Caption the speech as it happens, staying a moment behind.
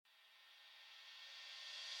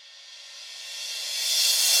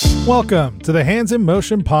Welcome to the Hands in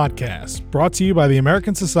Motion podcast, brought to you by the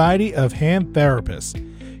American Society of Hand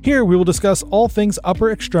Therapists. Here we will discuss all things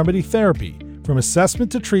upper extremity therapy, from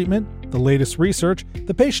assessment to treatment, the latest research,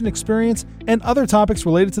 the patient experience, and other topics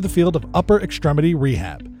related to the field of upper extremity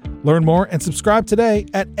rehab. Learn more and subscribe today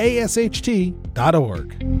at asht.org.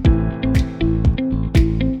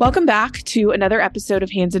 Welcome back to another episode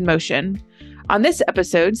of Hands in Motion. On this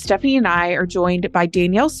episode, Stephanie and I are joined by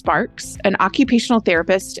Danielle Sparks, an occupational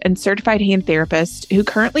therapist and certified hand therapist who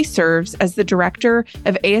currently serves as the director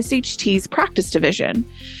of ASHT's practice division.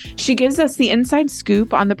 She gives us the inside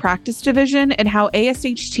scoop on the practice division and how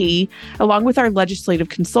ASHT, along with our legislative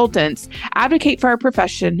consultants, advocate for our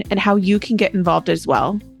profession and how you can get involved as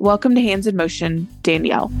well. Welcome to Hands in Motion,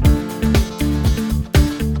 Danielle.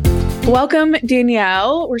 Welcome,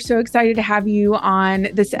 Danielle. We're so excited to have you on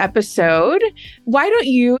this episode. Why don't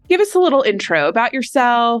you give us a little intro about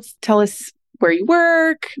yourself? Tell us where you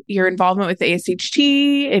work, your involvement with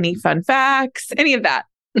ASHT, any fun facts, any of that.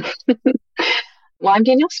 Well, I'm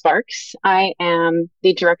Danielle Sparks. I am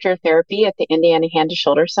the director of therapy at the Indiana Hand to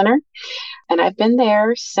Shoulder Center. And I've been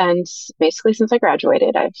there since I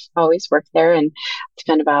graduated. I've always worked there, and it's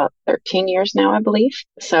been about 13 years now, I believe.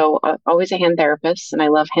 So always a hand therapist, and I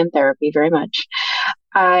love hand therapy very much.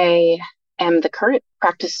 I am the current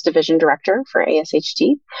practice division director for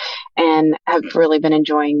ASHT, and have really been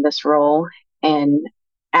enjoying this role and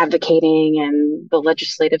advocating and the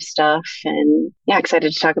legislative stuff, and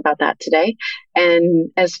excited to talk about that today. And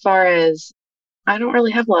as far as, I don't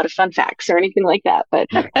really have a lot of fun facts or anything like that, but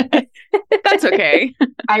that's okay.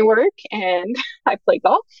 I work and I play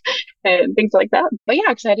golf and things like that. But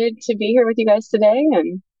excited to be here with you guys today,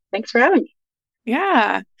 and thanks for having me.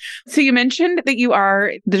 Yeah. So you mentioned that you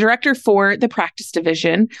are the director for the practice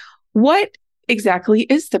division. What exactly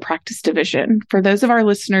is the practice division for those of our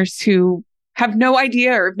listeners who have no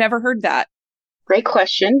idea or have never heard that? Great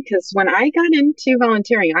question, because when I got into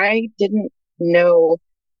volunteering, I didn't know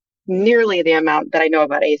nearly the amount that I know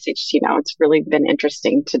about ASHT now. It's really been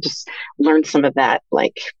interesting to just learn some of that,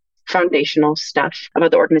 like foundational stuff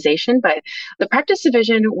about the organization. But the practice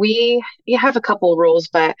division, we have a couple of roles,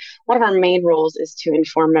 but one of our main roles is to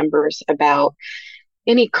inform members about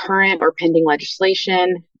any current or pending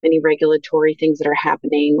legislation, any regulatory things that are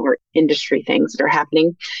happening, or industry things that are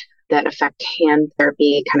happening that affect hand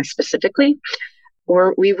therapy kind of specifically.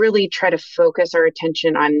 Or we really try to focus our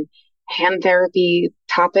attention on hand therapy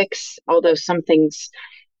topics, although some things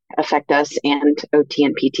affect us and OT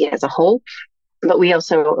and PT as a whole. But we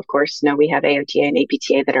also, of course, know we have AOTA and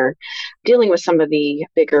APTA that are dealing with some of the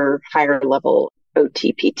bigger, higher level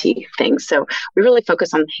OT, PT things. So we really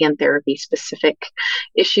focus on hand therapy specific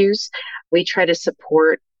issues. We try to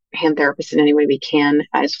support hand therapists in any way we can,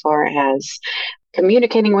 as far as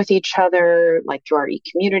communicating with each other, like through our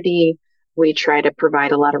e-community. We try to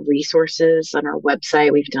provide a lot of resources on our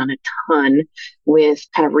website. We've done a ton with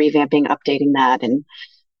kind of revamping, updating that, and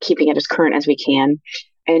keeping it as current as we can.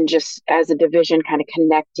 And just as a division, kind of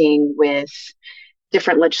connecting with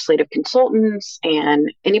different legislative consultants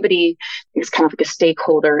and anybody who's kind of like a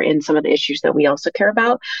stakeholder in some of the issues that we also care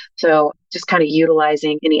about. So just kind of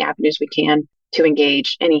utilizing any avenues we can to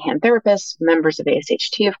engage any hand therapists, members of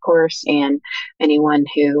ASHT, of course, and anyone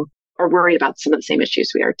who are worried about some of the same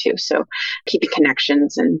issues we are too. So keeping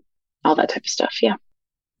connections and all that type of stuff. Yeah.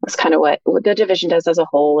 That's kind of what the division does as a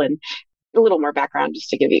whole. And a little more background just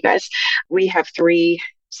to give you guys. We have 3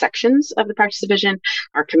 sections of the practice division.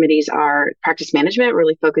 Our committees are practice management,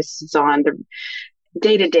 really focuses on the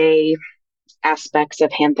day-to-day aspects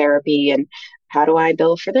of hand therapy and how do I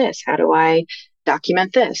bill for this? How do I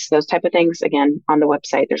document this? Those type of things. Again, on the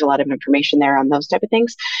website, there's a lot of information there on those type of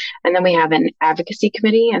things. And then we have an advocacy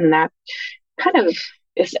committee, and that kind of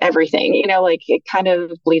is everything, like it kind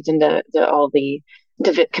of bleeds into all the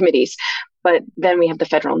committees. But then we have the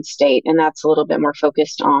federal and state, and that's a little bit more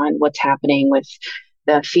focused on what's happening with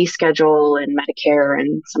the fee schedule and Medicare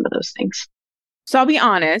and some of those things. So I'll be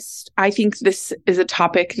honest, I think this is a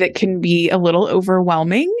topic that can be a little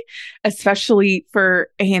overwhelming, especially for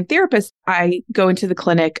a hand therapist. I go into the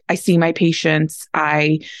clinic, I see my patients,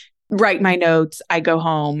 I write my notes, I go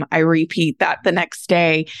home, I repeat that the next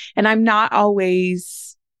day. And I'm not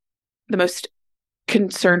always the most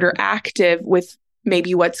concerned or active with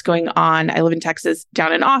maybe what's going on. I live in Texas,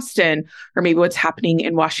 down in Austin, or maybe what's happening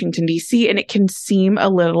in Washington, D.C., and it can seem a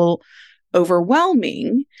little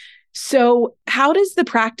overwhelming. So how does the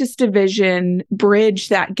practice division bridge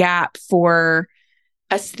that gap for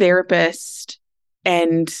us therapists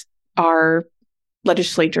and our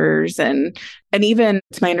legislators? And even,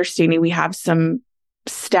 to my understanding, we have some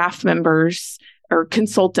staff members or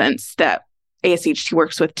consultants that ASHT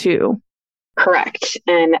works with too. Correct.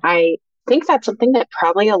 And I think that's something that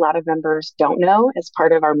probably a lot of members don't know as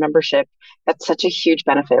part of our membership. That's such a huge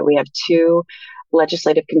benefit. We have two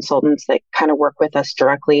legislative consultants that kind of work with us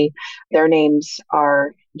directly. Their names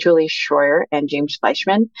are Julie Schroyer and James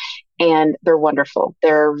Fleischman, and they're wonderful.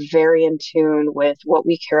 They're very in tune with what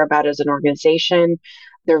we care about as an organization.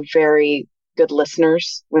 They're very good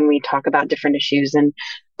listeners when we talk about different issues and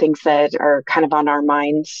things that are kind of on our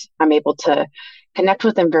minds. I'm able to connect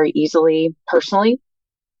with them very easily personally.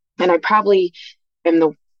 And I probably am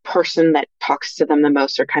the person that talks to them the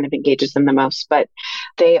most or kind of engages them the most, but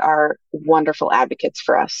they are wonderful advocates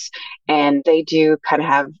for us. And they do kind of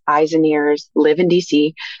have eyes and ears, live in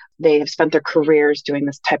DC. They have spent their careers doing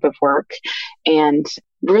this type of work and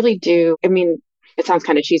really do. I mean, it sounds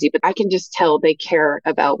kind of cheesy, but I can just tell they care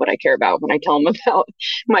about what I care about when I tell them about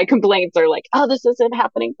my complaints or like, oh, this isn't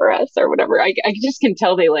happening for us or whatever. I just can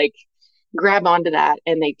tell they like grab onto that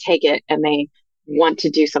and they take it and they want to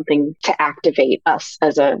do something to activate us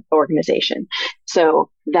as an organization. So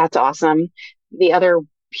that's awesome. The other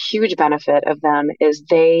huge benefit of them is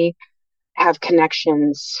they have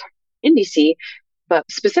connections in DC, but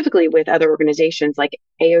specifically with other organizations like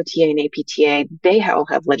AOTA and APTA. They all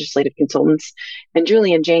have legislative consultants, and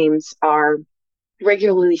Julie and James are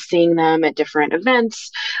regularly seeing them at different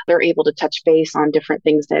events. They're able to touch base on different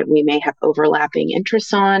things that we may have overlapping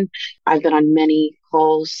interests on. I've been on many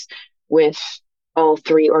calls with all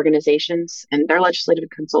three organizations and their legislative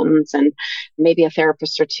consultants and maybe a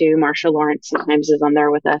therapist or two. Marsha Lawrence sometimes is on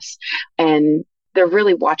there with us. And they're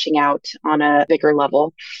really watching out on a bigger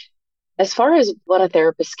level. As far as what a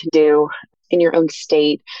therapist can do in your own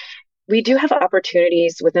state, we do have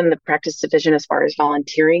opportunities within the practice division as far as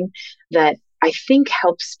volunteering that I think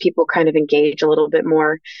helps people kind of engage a little bit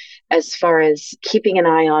more as far as keeping an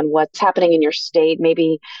eye on what's happening in your state.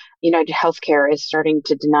 Maybe United Healthcare is starting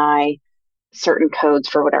to deny certain codes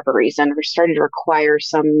for whatever reason, or starting to require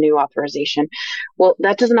some new authorization. Well,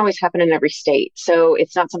 that doesn't always happen in every state. So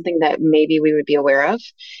it's not something that maybe we would be aware of.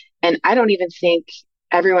 And I don't even think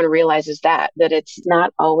everyone realizes that it's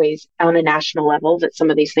not always on a national level that some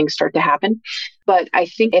of these things start to happen. But I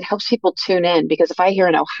think it helps people tune in, because if I hear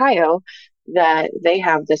in Ohio that they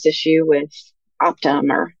have this issue with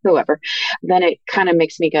Optum or whoever, then it kind of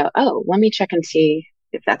makes me go, oh, let me check and see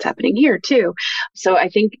if that's happening here too. So I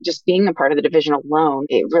think just being a part of the division alone,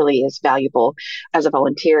 it really is valuable as a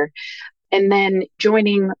volunteer. And then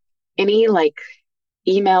joining any like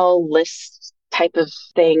email list type of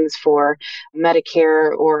things for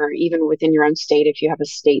Medicare, or even within your own state, if you have a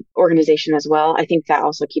state organization as well, I think that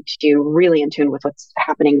also keeps you really in tune with what's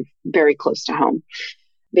happening very close to home.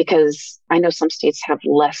 Because I know some states have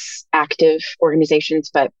less active organizations,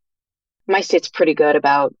 but my state's pretty good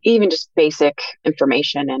about even just basic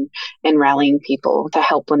information and rallying people to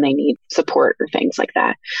help when they need support or things like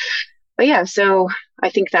that. But yeah, so I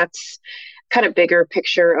think that's kind of bigger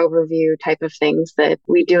picture overview type of things that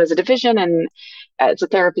we do as a division and as a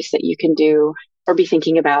therapist that you can do or be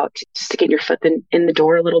thinking about just to get your foot in the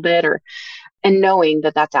door a little bit, and knowing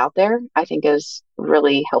that that's out there, I think is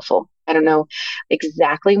really helpful. I don't know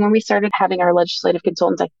exactly when we started having our legislative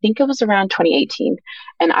consultants. I think it was around 2018.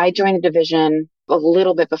 And I joined the division a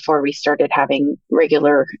little bit before we started having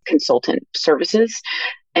regular consultant services.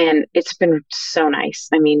 And it's been so nice.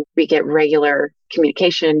 I mean, we get regular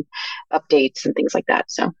communication updates and things like that.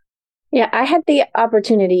 So yeah, I had the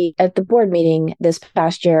opportunity at the board meeting this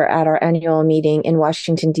past year at our annual meeting in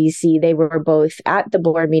Washington, D.C. They were both at the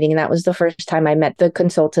board meeting, and that was the first time I met the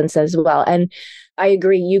consultants as well. And I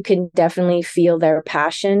agree, you can definitely feel their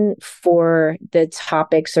passion for the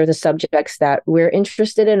topics or the subjects that we're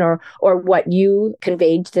interested in, or what you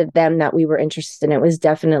conveyed to them that we were interested in. It was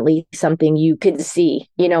definitely something you could see.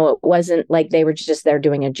 It wasn't like they were just there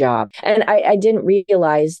doing a job. And I didn't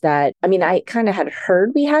realize that. I mean, I kind of had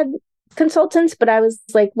heard we had consultants, but I was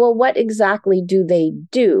like, well, what exactly do they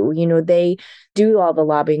do? They do all the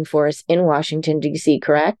lobbying for us in Washington, D.C.,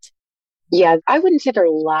 correct? Yeah, I wouldn't say they're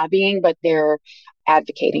lobbying, but they're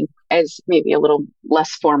advocating, as maybe a little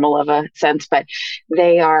less formal of a sense, but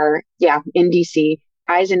they are, in DC,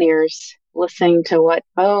 eyes and ears, listening to what,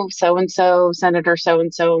 so-and-so, Senator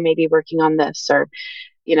so-and-so may be working on this, or,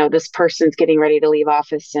 this person's getting ready to leave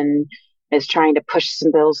office and is trying to push some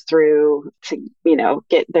bills through to,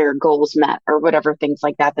 get their goals met or whatever, things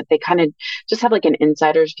like that they kind of just have like an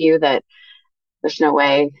insider's view that there's no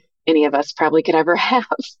way any of us probably could ever have,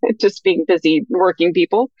 just being busy working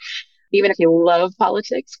people. Even if you love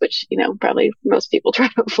politics, which, probably most people try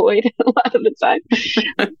to avoid a lot of the time.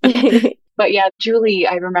 But yeah, Julie,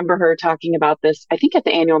 I remember her talking about this, I think at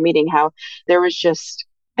the annual meeting, how there was just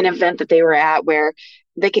an event that they were at where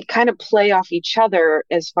they could kind of play off each other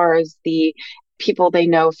as far as the people they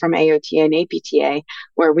know from AOTA and APTA,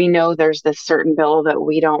 where we know there's this certain bill that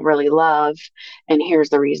we don't really love, and here's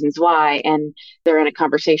the reasons why. And they're in a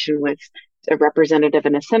conversation with a representative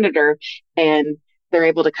and a senator, and they're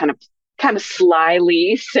able to kind of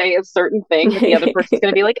slyly say a certain thing, and the other person's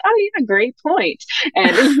going to be like, oh, yeah, great point. And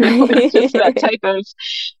it's just that type of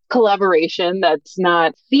collaboration that's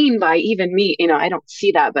not seen by even me. I don't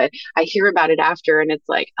see that, but I hear about it after, and it's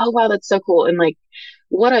like, oh, wow, that's so cool. And like,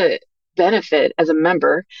 what a benefit as a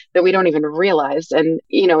member that we don't even realize. And,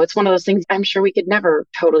 it's one of those things I'm sure we could never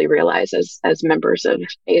totally realize as members of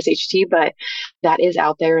ASHT, but that is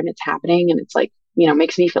out there and it's happening. And it's like,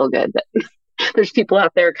 makes me feel good that there's people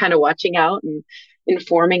out there kind of watching out and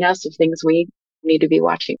informing us of things we need to be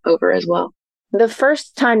watching over as well. The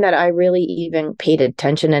first time that I really even paid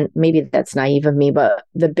attention, and maybe that's naive of me, but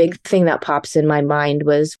the big thing that pops in my mind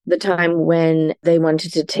was the time when they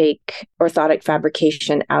wanted to take orthotic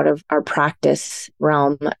fabrication out of our practice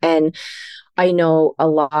realm. And I know a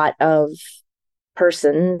lot of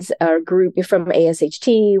persons or group from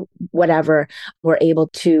ASHT, whatever, were able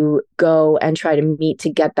to go and try to meet to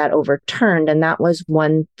get that overturned. And that was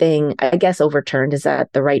one thing, I guess overturned, is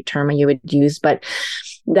that the right term you would use? But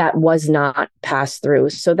that was not passed through.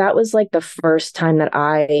 So that was like the first time that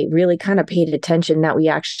I really kind of paid attention that we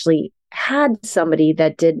actually had somebody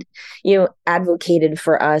that did, advocated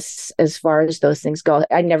for us as far as those things go.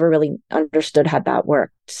 I never really understood how that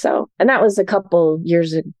worked. So, and that was a couple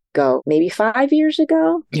years ago, maybe 5 years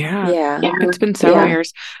ago. Yeah. It's been several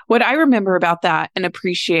years. What I remember about that and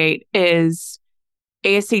appreciate is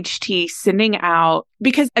ASHT sending out,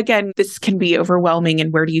 because again, this can be overwhelming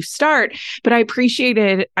and where do you start? But I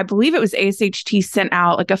appreciated, I believe it was ASHT sent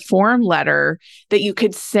out like a form letter that you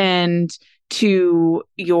could send to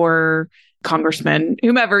your congressman,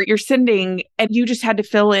 whomever you're sending, and you just had to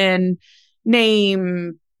fill in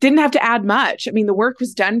name, didn't have to add much. I mean, the work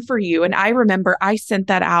was done for you. And I remember I sent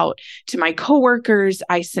that out to my coworkers.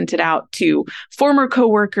 I sent it out to former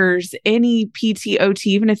coworkers, any PT, OT,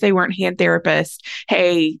 even if they weren't hand therapists.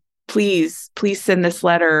 Hey, please send this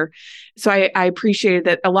letter. So I appreciated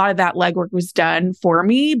that a lot of that legwork was done for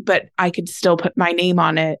me, but I could still put my name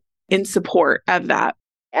on it in support of that.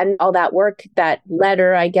 And all that work, that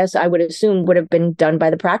letter, I guess I would assume would have been done by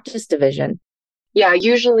the practice division. Yeah,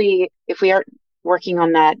 usually if we are working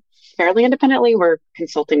on that fairly independently, we're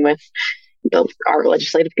consulting with our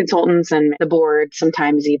legislative consultants and the board.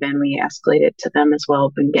 Sometimes even we escalate it to them as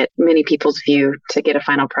well and get many people's view to get a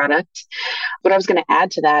final product. What I was going to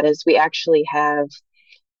add to that is we actually have,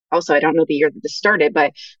 also, I don't know the year that this started,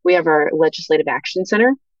 but we have our Legislative Action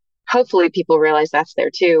Center. Hopefully people realize that's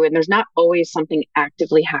there too. And there's not always something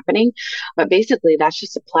actively happening, but basically that's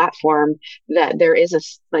just a platform that there is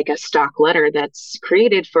a stock letter that's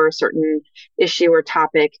created for a certain issue or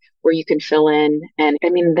topic where you can fill in. And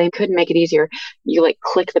I mean, they could make it easier. You like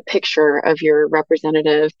click the picture of your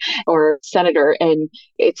representative or senator and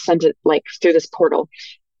it sends it like through this portal.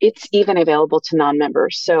 It's even available to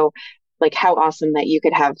non-members. So like how awesome that you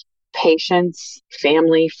could have patients,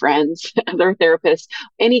 family, friends, other therapists,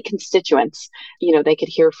 any constituents, they could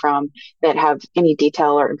hear from that have any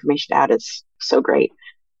detail or information to add is so great.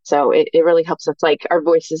 So it really helps us like our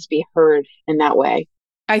voices be heard in that way.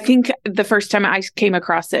 I think the first time I came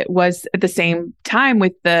across it was at the same time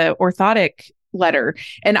with the orthotic letter.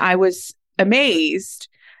 And I was amazed.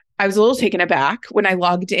 I was a little taken aback when I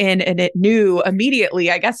logged in and it knew immediately,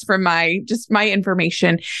 I guess from my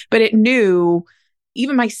information, but it knew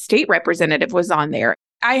even my state representative was on there.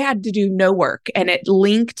 I had to do no work and it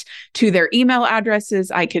linked to their email addresses.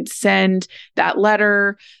 I could send that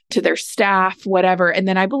letter to their staff, whatever. And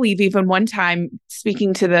then I believe even one time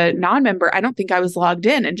speaking to the non-member, I don't think I was logged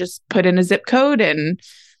in and just put in a zip code and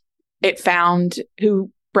it found who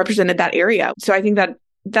represented that area. So I think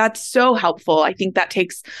that's so helpful. I think that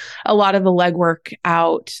takes a lot of the legwork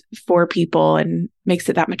out for people and makes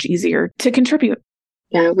it that much easier to contribute.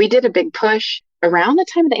 Yeah, we did a big push. Around the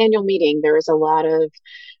time of the annual meeting, there was a lot of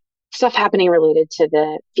stuff happening related to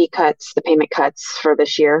the fee cuts, the payment cuts for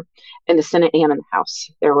this year in the Senate and in the House.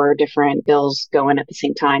 There were different bills going at the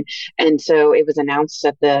same time. And so it was announced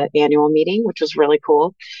at the annual meeting, which was really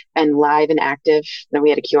cool and live and active. Then we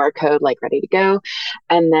had a QR code like ready to go.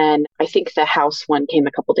 And then I think the House one came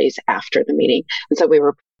a couple days after the meeting. And so we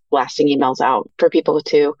were blasting emails out for people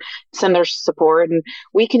to send their support. And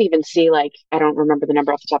we can even see, like, I don't remember the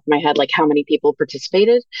number off the top of my head, like how many people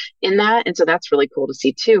participated in that. And so that's really cool to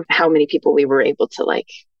see too, how many people we were able to like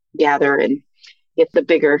gather and get the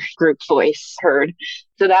bigger group voice heard.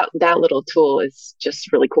 So that little tool is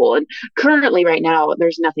just really cool. And currently right now,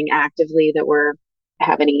 there's nothing actively that we're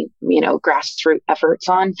have any, grassroots efforts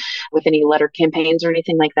on with any letter campaigns or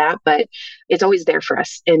anything like that, but it's always there for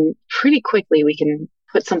us. And pretty quickly we can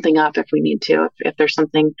put something up if we need to, if there's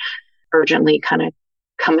something urgently kind of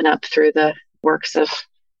coming up through the works of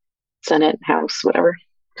Senate, House, whatever.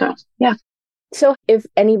 So, yeah. So if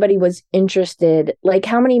anybody was interested, like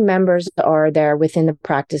how many members are there within the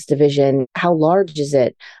practice division? How large is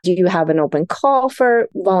it? Do you have an open call for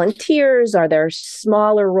volunteers? Are there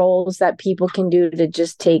smaller roles that people can do to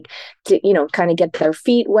just take to, kind of get their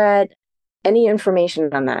feet wet? Any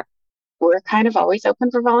information on that? We're kind of always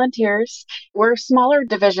open for volunteers. We're a smaller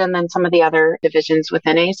division than some of the other divisions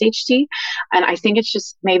within ASHT. And I think it's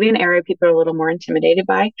just maybe an area people are a little more intimidated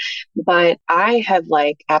by. But I have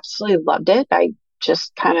absolutely loved it. I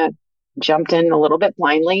just kind of jumped in a little bit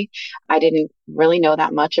blindly. I didn't really know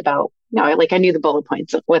that much about, I knew the bullet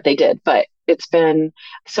points of what they did, but it's been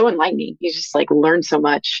so enlightening. You just learn so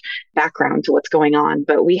much background to what's going on.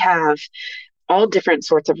 But we have all different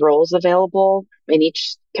sorts of roles available in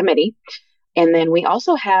each committee. And then we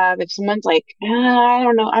also have, if someone's I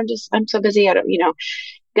don't know, I'm so busy. I don't,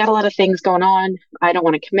 got a lot of things going on. I don't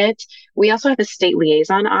want to commit. We also have a state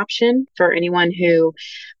liaison option for anyone who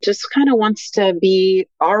just kind of wants to be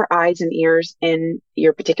our eyes and ears in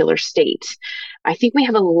your particular state. I think we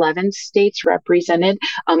have 11 states represented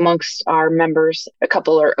amongst our members. A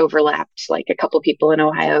couple are overlapped, like a couple people in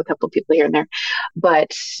Ohio, a couple people here and there.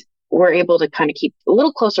 But we're able to kind of keep a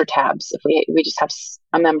little closer tabs if we just have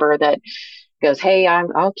a member that goes, hey,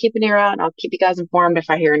 I'll keep an ear out and I'll keep you guys informed if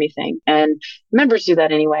I hear anything. And members do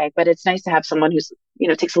that anyway, but it's nice to have someone who's,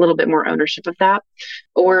 takes a little bit more ownership of that.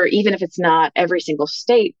 Or even if it's not every single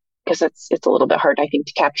state, because it's a little bit hard, I think,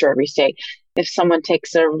 to capture every state. If someone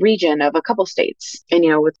takes a region of a couple states and,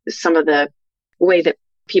 with some of the way that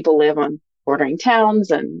people live on bordering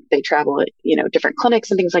towns and they travel at, different clinics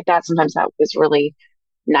and things like that, sometimes that was really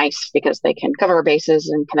nice because they can cover our bases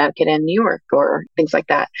in Connecticut and New York or things like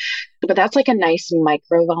that. But that's a nice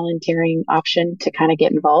micro volunteering option to kind of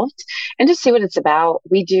get involved and just see what it's about.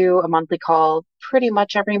 We do a monthly call pretty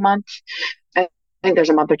much every month. I think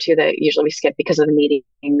there's a month or two that usually we skip because of the meeting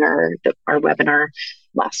or our webinar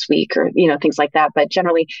last week or, things like that. But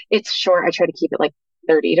generally it's short. I try to keep it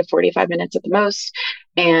 30 to 45 minutes at the most.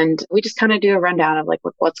 And we just kind of do a rundown of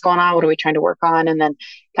what's going on, what are we trying to work on, and then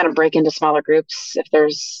kind of break into smaller groups if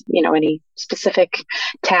there's, any specific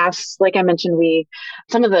tasks. Like I mentioned,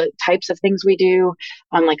 some of the types of things we do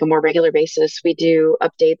on a more regular basis, we do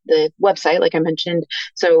update the website, like I mentioned.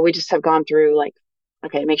 So we just have gone through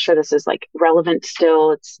okay, make sure this is relevant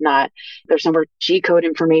still. There's no more G-code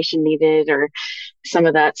information needed or some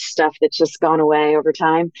of that stuff that's just gone away over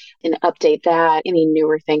time, and update that, any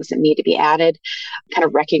newer things that need to be added, kind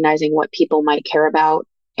of recognizing what people might care about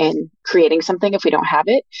and creating something if we don't have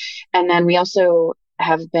it. And then we also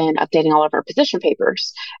have been updating all of our position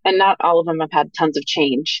papers, and not all of them have had tons of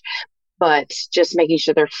change, but just making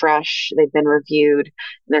sure they're fresh, they've been reviewed,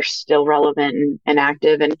 they're still relevant and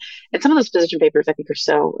active. And some of those position papers I think are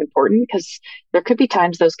so important because there could be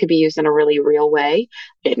times those could be used in a really real way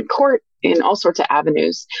in court, in all sorts of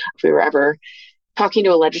avenues. If we were ever talking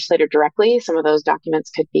to a legislator directly, some of those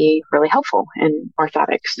documents could be really helpful in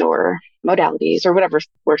orthotics or modalities or whatever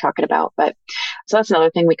we're talking about. But so that's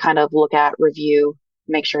another thing we kind of look at, review,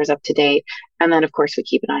 make sure is up to date. And then of course we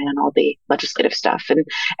keep an eye on all the legislative stuff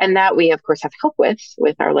and that we of course have help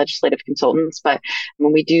with our legislative consultants. But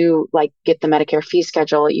when we do get the Medicare fee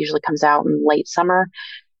schedule, it usually comes out in late summer.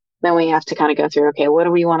 Then we have to kind of go through, okay, how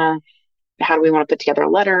do we want to put together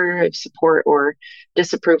a letter of support or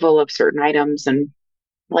disapproval of certain items and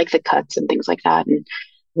the cuts and things like that. And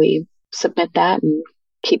we submit that and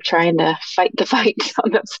keep trying to fight the fight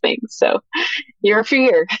on those things. So year after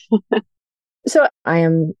year. So I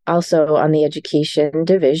am also on the education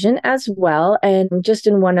division as well. And just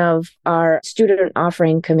in one of our student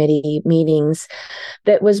offering committee meetings,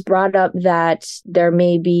 that was brought up that there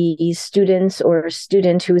may be students or a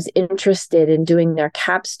student who's interested in doing their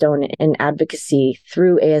capstone in advocacy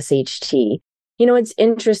through ASHT. It's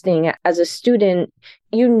interesting as a student,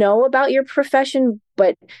 about your profession,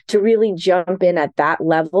 but to really jump in at that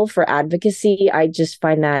level for advocacy, I just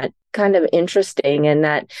find that kind of interesting, and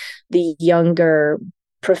that the younger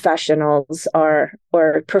professionals or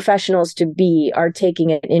professionals to be are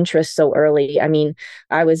taking an interest so early. I mean,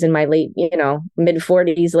 I was in my late, mid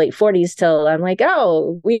 40s, late 40s till I'm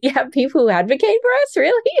oh, we have people who advocate for us,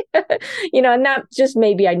 really? And not just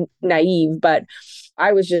maybe I'm naive, but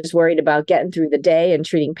I was just worried about getting through the day and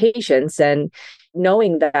treating patients. And,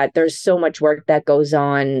 knowing that there's so much work that goes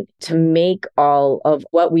on to make all of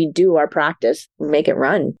what we do, our practice, make it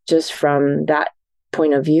run just from that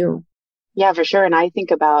point of view. Yeah, for sure. And I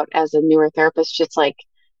think about as a newer therapist, just like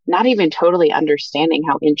not even totally understanding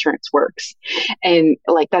how insurance works. And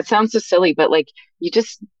like that sounds so silly, but like you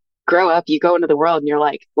just grow up, you go into the world and you're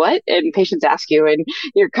like, what? And patients ask you and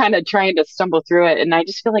you're kind of trying to stumble through it. And I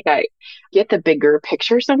just feel like I get the bigger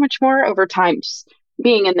picture so much more over time, just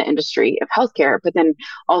being in the industry of healthcare, but then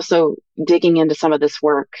also digging into some of this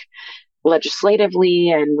work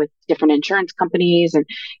legislatively and with different insurance companies. And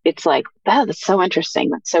it's like, wow, that's so interesting.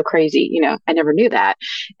 That's so crazy. I never knew that.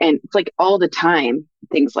 And it's like all the time,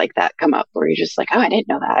 things like that come up where you're just like, oh, I didn't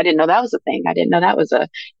know that. I didn't know that was a thing. I didn't know that was a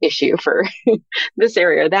issue for this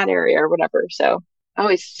area or that area or whatever. So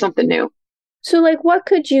always something new. So, like, what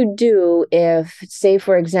could you do if, say,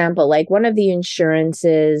 for example, like one of the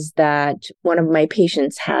insurances that one of my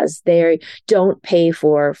patients has, they don't pay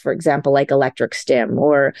for example, like electric stim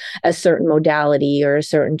or a certain modality or a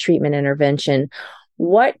certain treatment intervention?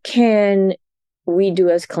 What can we do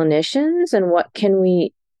as clinicians, and what can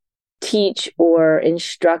we teach or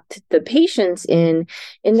instruct the patients in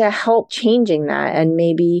to help changing that and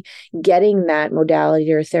maybe getting that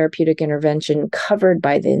modality or therapeutic intervention covered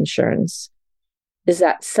by the insurance? Is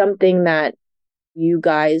that something that you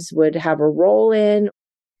guys would have a role in?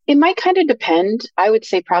 It might kind of depend. I would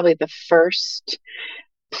say probably the first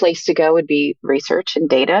place to go would be research and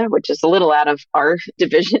data, which is a little out of our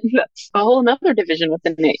division. That's a whole another division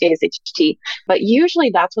within the ASHT. But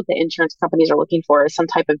usually that's what the insurance companies are looking for, is some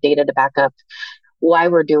type of data to back up why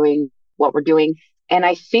we're doing what we're doing. And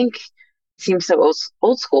I think it seems so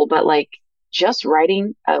old school, but like just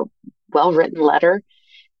writing a well-written letter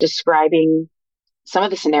describing some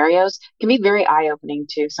of the scenarios can be very eye-opening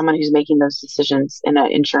to someone who's making those decisions in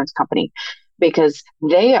an insurance company, because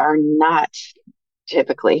they are not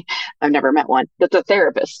typically, I've never met one that's a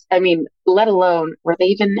therapist. I mean, let alone were they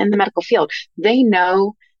even in the medical field. They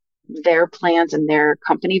know their plans and their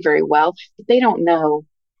company very well, but they don't know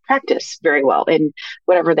practice very well in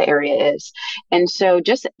whatever the area is. And so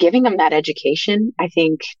just giving them that education, I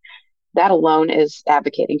think that alone is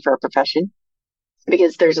advocating for a profession,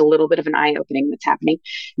 because there's a little bit of an eye-opening that's happening.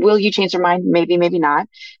 Will you change their mind? Maybe, maybe not.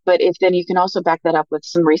 But if then you can also back that up with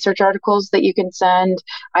some research articles that you can send.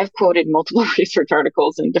 I've quoted multiple research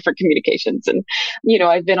articles in different communications. And,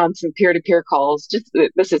 I've been on some peer-to-peer calls. Just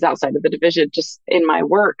this is outside of the division, just in my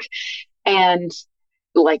work. And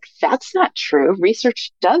like, that's not true.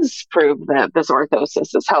 Research does prove that this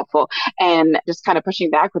orthosis is helpful. And just kind of pushing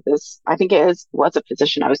back with this, I think was a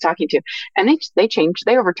physician I was talking to, and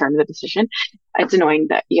they overturned the decision. It's annoying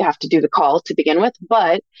that you have to do the call to begin with,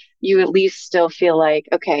 but you at least still feel like,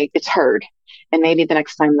 okay, it's heard. And maybe the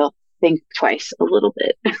next time they'll think twice a little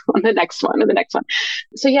bit on the next one or the next one.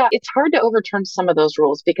 So yeah, it's hard to overturn some of those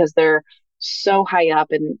rules because they're so high up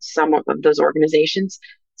in some of those organizations.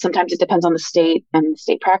 Sometimes it depends on the state and the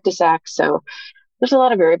State Practice Act. So there's a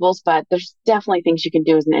lot of variables, but there's definitely things you can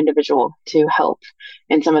do as an individual to help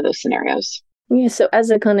in some of those scenarios. Yeah. So as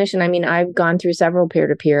a clinician, I mean, I've gone through several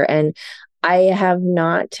peer-to-peer, and I have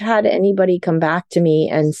not had anybody come back to me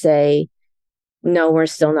and say, no, we're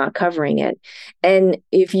still not covering it. And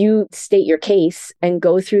if you state your case and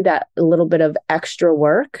go through that little bit of extra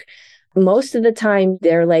work, most of the time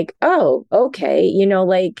they're like, oh, okay.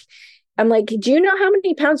 I'm like, do you know how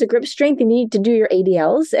many pounds of grip strength you need to do your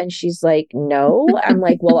ADLs? And she's like, no. I'm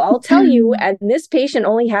like, well, I'll tell you. And this patient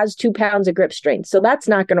only has 2 pounds of grip strength. So that's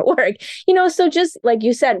not going to work. So just like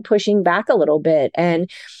you said, pushing back a little bit.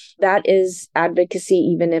 And that is advocacy,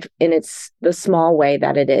 even if in it's the small way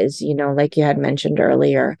that it is, like you had mentioned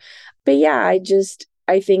earlier. But yeah,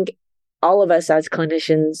 I think all of us as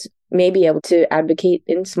clinicians may be able to advocate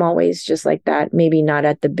in small ways just like that. Maybe not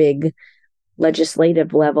at the big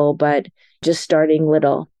legislative level, but just starting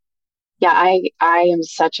little. Yeah, I am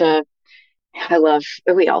I love,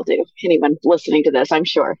 we all do. Anyone listening to this, I'm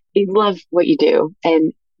sure you love what you do,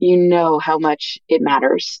 and you know how much it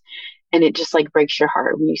matters. And it just like breaks your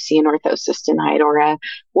heart when you see an orthosis denied or a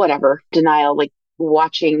whatever denial, like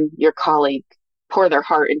watching your colleague pour their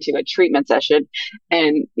heart into a treatment session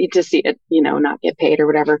and to see it, not get paid or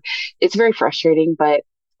whatever. It's very frustrating, but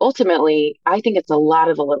ultimately, I think it's a lot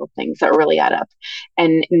of the little things that really add up,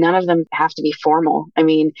 and none of them have to be formal. I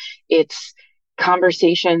mean, it's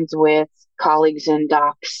conversations with colleagues and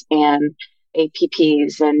docs and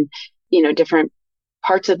APPs and, different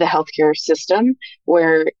parts of the healthcare system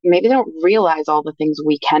where maybe they don't realize all the things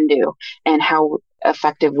we can do and how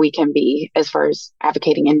effective we can be as far as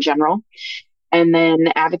advocating in general. And then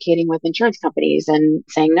advocating with insurance companies and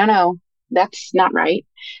saying, no, that's not right.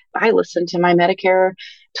 I listened to my Medicare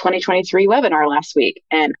 2023 webinar last week,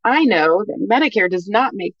 and I know that Medicare does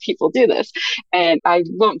not make people do this. And I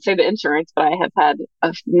won't say the insurance, but I have had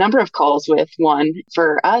a number of calls with one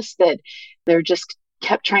for us that they're just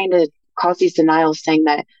kept trying to cause these denials saying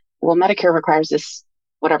that, well, Medicare requires this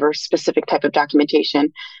whatever specific type of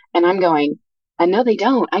documentation. And I'm going, I know they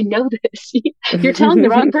don't. I know this. You're telling the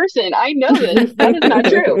wrong person. I know this. That is not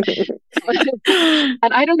true.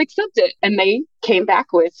 And I don't accept it. And they came back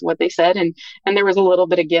with what they said. And there was a little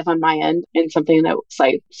bit of give on my end and something that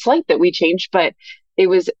was slight that we changed, but it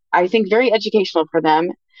was, I think, very educational for them.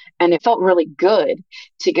 And it felt really good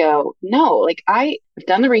to go, no, like I've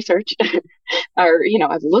done the research or,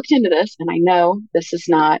 I've looked into this and I know this is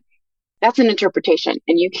not, that's an interpretation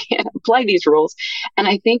and you can't apply these rules. And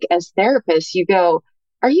I think as therapists, you go,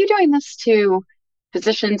 are you doing this to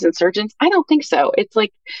physicians and surgeons? I don't think so. It's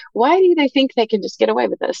like, why do they think they can just get away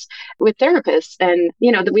with this with therapists? And,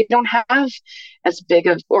 that we don't have as big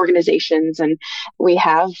of organizations and we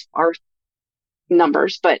have our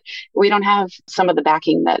numbers, but we don't have some of the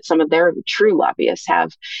backing that some of their true lobbyists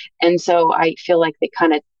have. And so I feel like they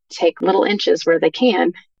kind of take little inches where they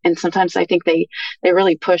can. And sometimes I think they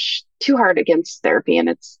really push too hard against therapy, and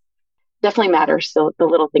it's definitely matters. So the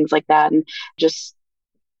little things like that, and just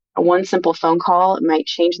one simple phone call might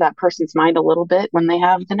change that person's mind a little bit when they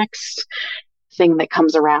have the next thing that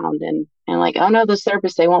comes around and like, oh no, those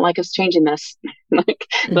therapists, they won't like us changing this. Like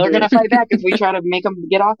they're going to fight back if we try to make them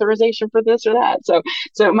get authorization for this or that. So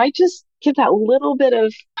it might just give that little bit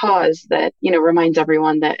of pause that, reminds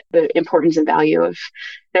everyone that the importance and value of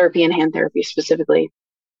therapy and hand therapy specifically.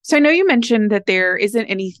 So I know you mentioned that there isn't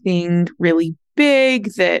anything really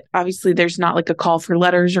big, that obviously there's not like a call for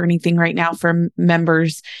letters or anything right now from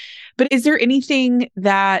members, but is there anything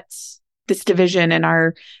that this division and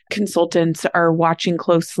our consultants are watching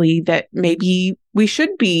closely that maybe we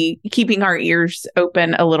should be keeping our ears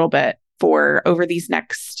open a little bit for over these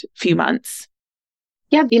next few months?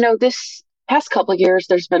 Yeah, this past couple of years,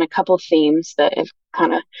 there's been a couple of themes that have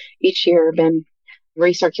kind of each year been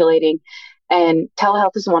recirculating, and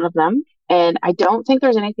telehealth is one of them. And I don't think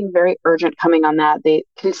there's anything very urgent coming on that. The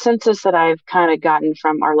consensus that I've kind of gotten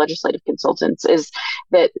from our legislative consultants is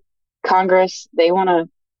that Congress, they want to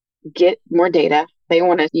get more data. They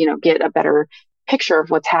want to, get a better picture of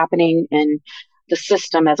what's happening in the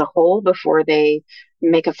system as a whole before they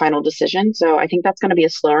make a final decision. So I think that's going to be a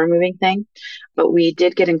slower moving thing. But we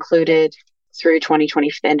did get included through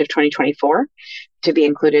 2020, the end of 2024, to be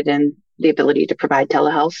included in the ability to provide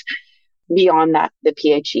telehealth. Beyond that, the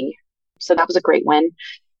PHE. So that was a great win.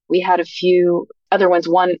 We had a few other ones.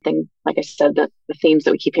 One thing, like I said, the themes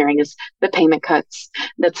that we keep hearing is the payment cuts.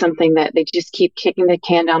 That's something that they just keep kicking the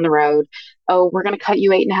can down the road. Oh, we're going to cut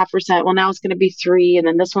you 8.5%. Well, now it's going to be 3%. And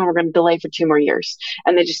then this one, we're going to delay for 2 more years.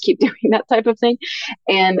 And they just keep doing that type of thing.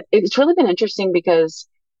 And it's really been interesting because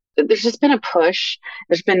there's just been a push.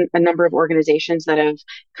 There's been a number of organizations that have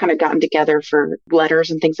kind of gotten together for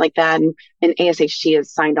letters and things like that. And ASHT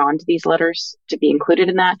has signed on to these letters to be included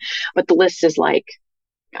in that. But the list is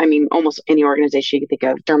almost any organization you can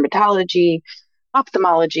think of: dermatology,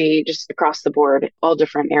 ophthalmology, just across the board, all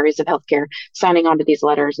different areas of healthcare, signing on to these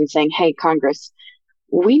letters and saying, hey, Congress,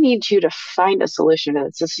 we need you to find a solution to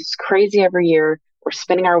this. This is crazy every year. We're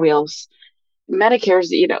spinning our wheels.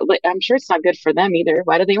 Medicare's, I'm sure it's not good for them either.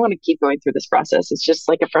 Why do they want to keep going through this process? It's just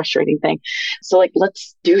like a frustrating thing. So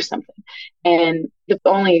let's do something. And the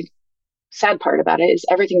only sad part about it is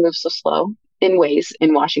everything moves so slow in ways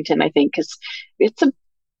in Washington, I think, because it's a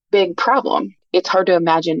big problem. It's hard to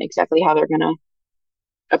imagine exactly how they're going to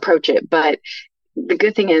approach it. But the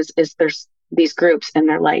good thing is there's these groups and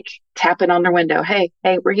they're like tapping on their window. Hey,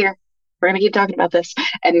 we're here. We're going to keep talking about this.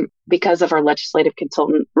 And because of our legislative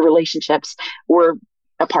consultant relationships, we're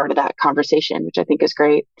a part of that conversation, which I think is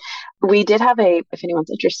great. We did have if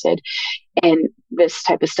anyone's interested in this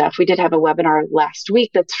type of stuff, we did have a webinar last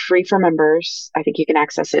week that's free for members. I think you can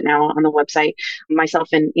access it now on the website. Myself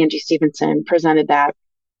and Angie Stevenson presented that.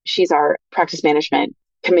 She's our practice management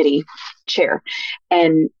committee chair.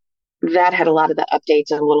 And that had a lot of the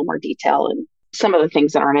updates and a little more detail and some of the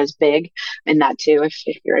things that aren't as big in that too. If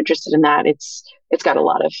you're interested in that, it's got a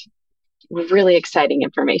lot of really exciting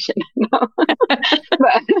information.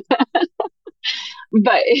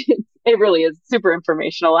 but it really is super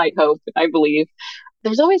informational. I hope, I believe.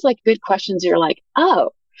 There's always good questions. You're like,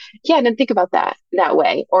 oh yeah, I didn't think about that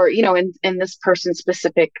way. Or, in this person's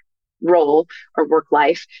specific role or work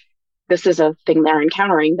life, this is a thing they're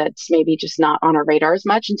encountering that's maybe just not on our radar as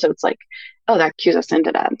much. And so it's like, oh, that cues us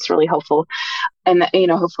into that. It's really helpful. And,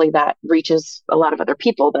 hopefully that reaches a lot of other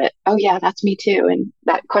people that, oh, yeah, that's me too. And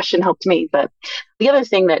that question helped me. But the other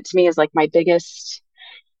thing that to me is like my biggest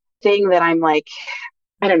thing that I'm like,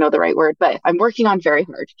 I don't know the right word, but I'm working on very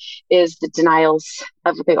hard is the denials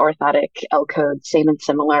of the orthotic L code, same and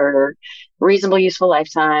similar, reasonable useful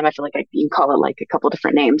lifetime. I feel like you can call it like a couple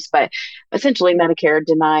different names, but essentially Medicare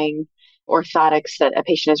denying orthotics that a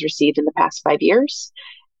patient has received in the past 5 years.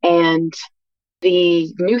 And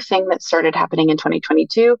the new thing that started happening in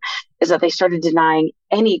 2022 is that they started denying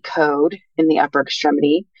any code in the upper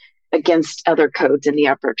extremity against other codes in the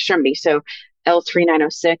upper extremity. So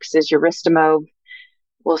L3906 is your Ristomog.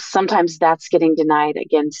 Well, sometimes that's getting denied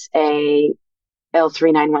against a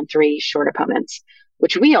L3913 short opponents,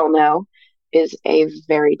 which we all know is a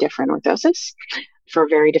very different orthosis for a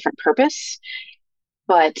very different purpose.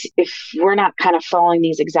 But if we're not kind of following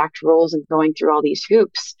these exact rules and going through all these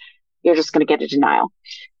hoops, you're just going to get a denial.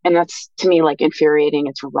 And that's to me like infuriating.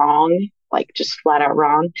 It's wrong, like just flat out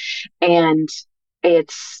wrong. And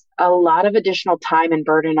it's a lot of additional time and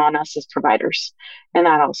burden on us as providers. And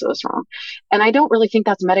that also is wrong. And I don't really think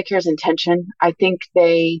that's Medicare's intention. I think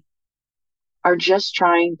they are just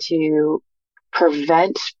trying to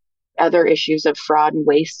prevent other issues of fraud and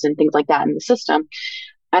waste and things like that in the system.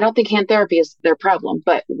 I don't think hand therapy is their problem,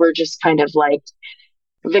 but we're just kind of like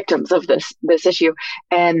victims of this issue.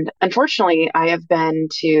 And unfortunately, I have been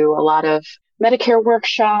to a lot of Medicare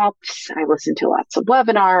workshops. I listened to lots of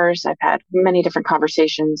webinars. I've had many different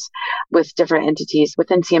conversations with different entities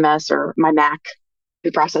within CMS or my MAC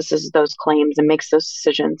who processes those claims and makes those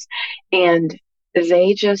decisions. And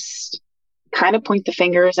they just kind of point the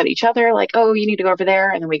fingers at each other like, oh, you need to go over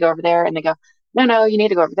there. And then we go over there and they go, no, you need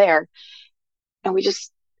to go over there. And we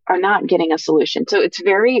just are not getting a solution. So it's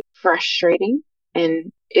very frustrating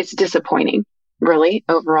and it's disappointing, really,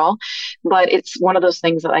 overall. But it's one of those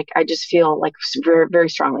things that like I just feel like very, very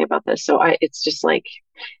strongly about this. So it's just like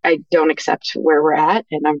I don't accept where we're at,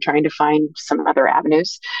 and I'm trying to find some other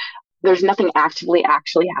avenues. There's nothing actively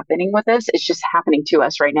actually happening with this. It's just happening to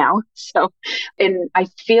us right now. So, and I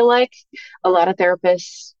feel like a lot of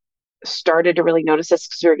therapists started to really notice this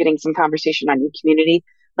because we were getting some conversation on your community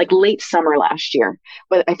like late summer last year.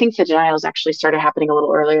 But I think the denials actually started happening a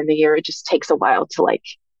little earlier in the year. It just takes a while to like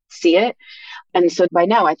see it. And so by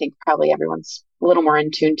now, I think probably everyone's a little more in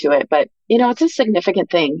tune to it. But, it's a significant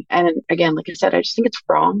thing. And again, like I said, I just think it's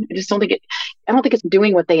wrong. I don't think it's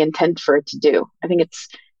doing what they intend for it to do. I think it's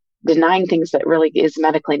denying things that really is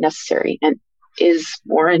medically necessary and is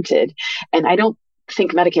warranted. And I don't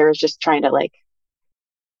think Medicare is just trying to like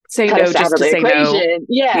say no just to say equation. No.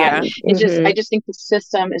 Yeah. I just think the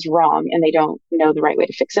system is wrong and they don't know the right way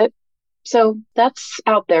to fix it. So that's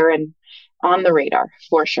out there and on the radar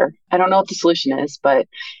for sure. I don't know what the solution is, but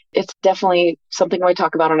it's definitely something I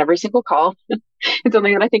talk about on every single call. It's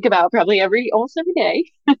something that I think about probably almost every day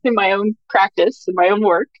in my own practice, in my own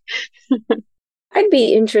work. I'd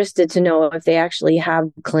be interested to know if they actually have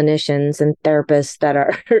clinicians and therapists that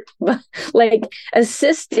are like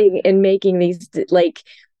assisting in making these, like,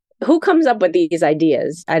 who comes up with these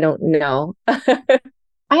ideas? I don't know.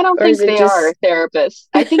 I don't think they are therapists.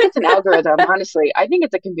 I think it's an algorithm, honestly. I think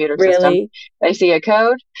it's a computer system. They see a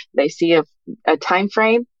code, they see a time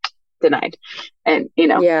frame, denied. And,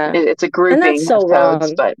 it's a grouping and that's so of codes,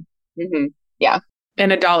 wrong. but yeah.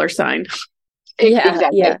 And a dollar sign.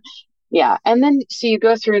 Exactly. Yeah. And then, so you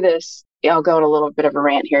go through this, I'll go on a little bit of a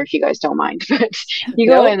rant here if you guys don't mind, but you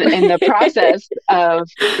go in the process of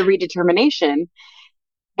the redetermination.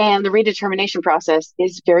 And the redetermination process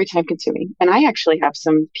is very time consuming. And I actually have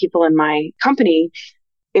some people in my company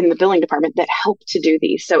in the billing department that help to do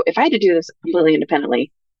these. So if I had to do this completely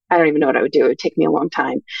independently, I don't even know what I would do. It would take me a long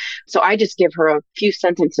time. So I just give her a few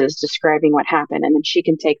sentences describing what happened. And then she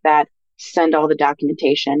can take that, send all the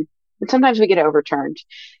documentation. And sometimes we get it overturned.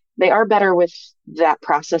 They are better with that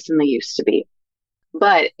process than they used to be.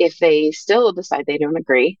 But if they still decide they don't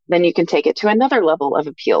agree, then you can take it to another level of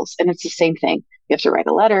appeals. And it's the same thing. You have to write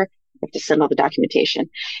a letter. You have to send all the documentation.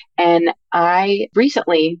 And I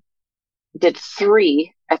recently did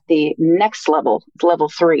 3 at the next level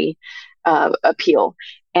 3 appeal.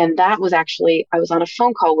 And that was actually, I was on a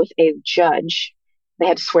phone call with a judge. They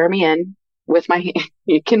had to swear me in with my,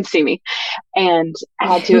 you can see me, and I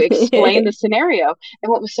had to explain the scenario.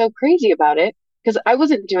 And what was so crazy about it, because I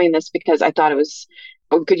wasn't doing this because I thought it was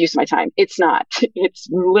a good use of my time. It's not. It's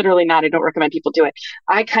literally not. I don't recommend people do it.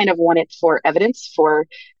 I kind of want it for evidence, for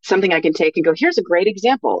something I can take and go, here's a great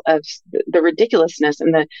example of the ridiculousness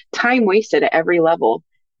and the time wasted at every level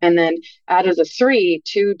And then out of the three,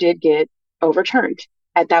 two did get overturned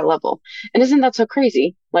at that level. And isn't that so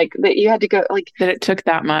crazy? Like that you had to go like That it took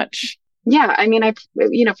that much. yeah, I mean,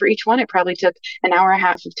 for each one, it probably took an hour and a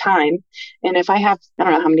half of time. And if I have, I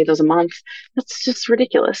don't know how many of those a month, that's just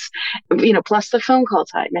ridiculous, plus the phone call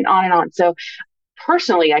time and on and on. So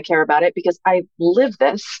personally, I care about it because I live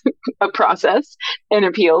this a process in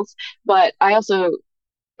appeals, but I also,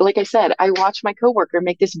 like I said, I watch my coworker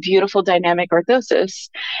make this beautiful dynamic orthosis,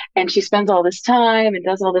 and she spends all this time and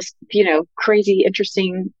does all this, crazy,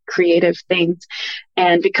 interesting, creative things.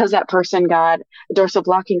 And because that person got a dorsal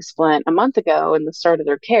blocking splint a month ago in the start of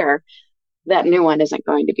their care, that new one isn't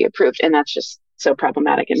going to be approved. And that's just so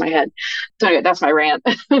problematic in my head. So anyway, that's my rant.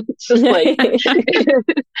 It's just like,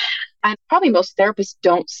 and probably most therapists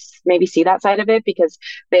don't maybe see that side of it because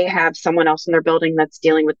they have someone else in their building that's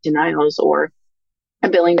dealing with denials or a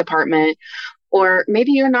billing department, or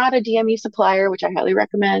maybe you're not a DME supplier, which I highly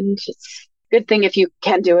recommend. It's a good thing if you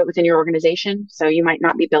can do it within your organization. So you might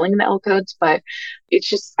not be billing the L codes, but it's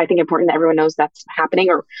just, I think, important that everyone knows that's happening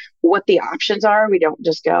or what the options are. We don't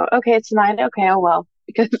just go, okay, it's denied. Okay, oh, well,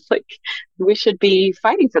 because like we should be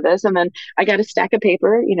fighting for this. And then I got a stack of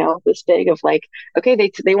paper, this big of like, okay,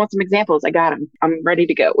 they want some examples. I got them. I'm ready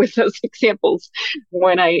to go with those examples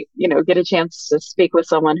when I, get a chance to speak with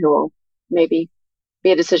someone who will maybe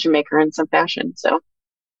be a decision maker in some fashion. So,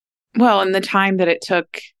 well, and the time that it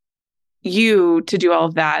took you to do all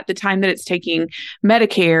of that, the time that it's taking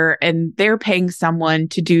Medicare and they're paying someone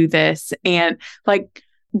to do this. And like,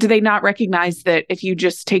 do they not recognize that if you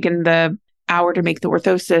just taken the hour to make the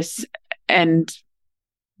orthosis and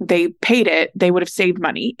they paid it, they would have saved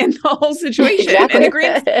money in the whole situation. Exactly.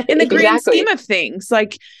 In the grand scheme of things,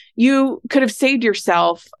 like you could have saved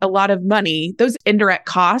yourself a lot of money, those indirect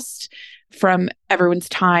costs from everyone's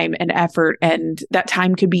time and effort. And that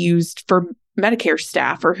time could be used for Medicare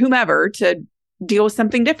staff or whomever to deal with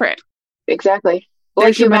something different. Exactly. Or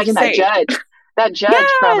if you imagine that judge. That judge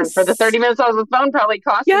probably for the 30 minutes on the phone probably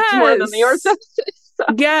costs more than the orthosis. So.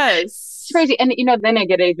 Yes. It's crazy. And, then I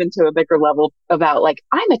get even to a bigger level about like,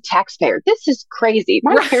 I'm a taxpayer. This is crazy.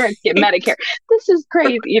 My parents get Medicare. This is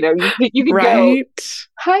crazy. You can go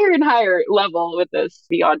higher and higher level with this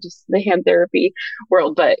beyond just the hand therapy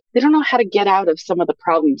world, but they don't know how to get out of some of the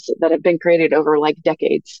problems that have been created over like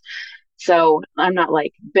decades. So I'm not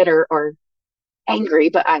like bitter or angry,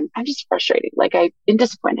 but I'm just frustrated. Like I'm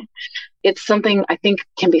disappointed. It's something I think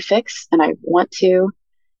can be fixed, and I want to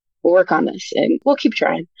work on this, and we'll keep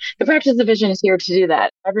trying. The practice division is here to do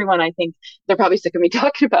that. Everyone, I think they're probably sick of me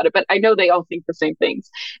talking about it, but I know they all think the same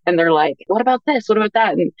things. And they're like, what about this? What about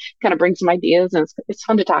that? And kind of bring some ideas, and it's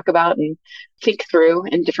fun to talk about and think through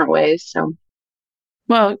in different ways. So.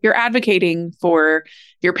 Well, you're advocating for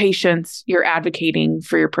your patients, you're advocating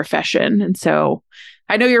for your profession. And so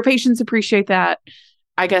I know your patients appreciate that.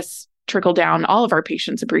 I guess trickle down, all of our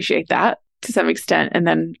patients appreciate that to some extent. And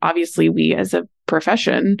then obviously we as a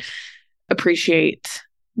profession appreciate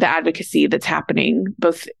the advocacy that's happening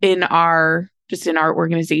both in our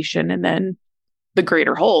organization and then the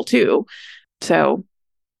greater whole too. So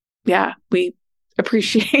yeah, we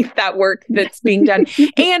appreciate that work that's being done.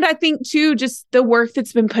 And I think too, just the work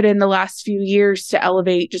that's been put in the last few years to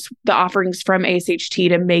elevate just the offerings from ASHT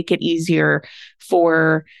to make it easier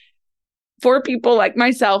for people like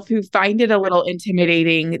myself who find it a little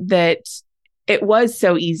intimidating that it was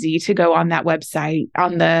so easy to go on that website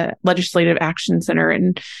on the Legislative Action Center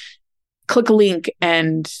and click a link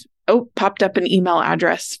and popped up an email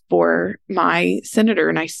address for my senator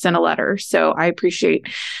and I sent a letter. So I appreciate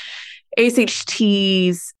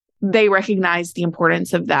ASHTs. They recognize the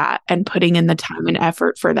importance of that and putting in the time and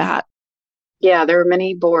effort for that. Yeah, there were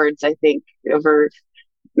many boards, I think, over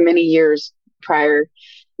many years prior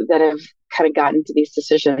that have kind of gotten to these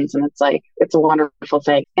decisions. And it's a wonderful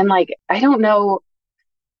thing. And I don't know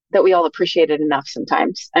that we all appreciate it enough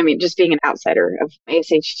sometimes. I mean, just being an outsider of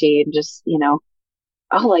ASHT and just,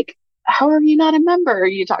 how are you not a member?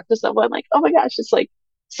 You talk to someone like, oh my gosh, it's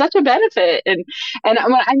such a benefit. And I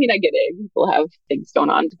get it. People have things going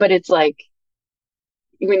on, but it's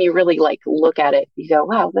when you really look at it, you go,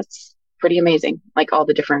 wow, that's pretty amazing. All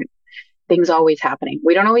the different things always happening.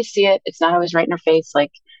 We don't always see it. It's not always right in our face.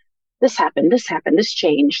 This happened, this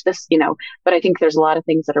changed, but I think there's a lot of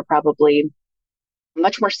things that are probably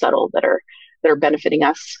much more subtle that are benefiting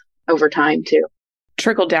us over time too.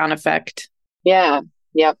 Trickle down effect. Yeah.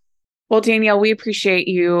 Yep. Well, Danielle, we appreciate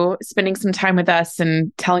you spending some time with us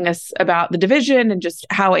and telling us about the division and just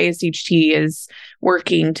how ASHT is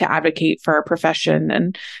working to advocate for our profession.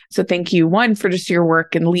 And so thank you, one, for just your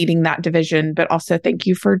work and leading that division, but also thank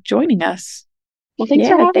you for joining us. Well, thanks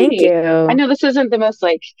for having thank me. you. I know this isn't the most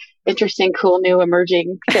like interesting, cool, new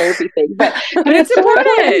emerging therapy thing, but it's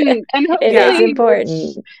important. And It is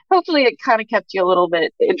important. Hopefully it kind of kept you a little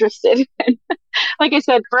bit interested. Like I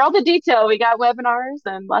said, for all the detail, we got webinars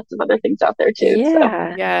and lots of other things out there too.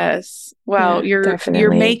 Yeah. So. Yes. Well, you're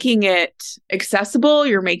definitely making it accessible.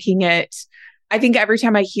 You're making it, I think every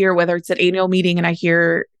time I hear, whether it's an annual meeting and I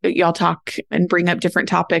hear y'all talk and bring up different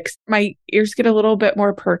topics, my ears get a little bit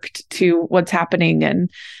more perked to what's happening and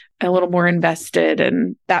a little more invested,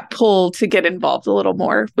 and that pull to get involved a little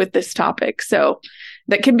more with this topic. So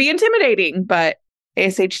that can be intimidating, but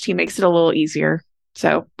ASHT makes it a little easier.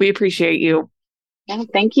 So we appreciate you. Yeah,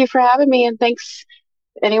 thank you for having me. And thanks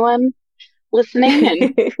anyone listening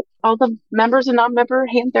and all the members and non-member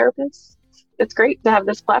hand therapists. It's great to have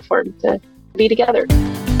this platform to be together.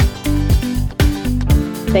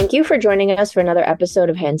 Thank you for joining us for another episode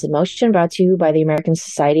of Hands in Motion, brought to you by the American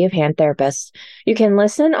Society of Hand Therapists. You can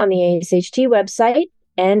listen on the ASHT website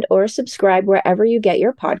and or subscribe wherever you get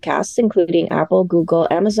your podcasts, including Apple, Google,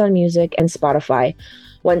 Amazon Music, and Spotify.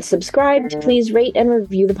 Once subscribed, please rate and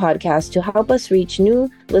review the podcast to help us reach new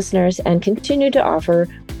listeners and continue to offer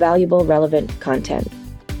valuable, relevant content.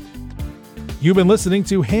 You've been listening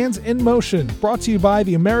to Hands in Motion, brought to you by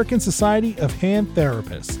the American Society of Hand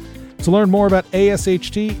Therapists. To learn more about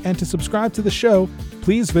ASHT and to subscribe to the show,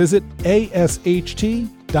 please visit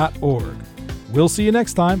asht.org. We'll see you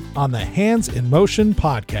next time on the Hands in Motion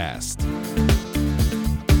podcast.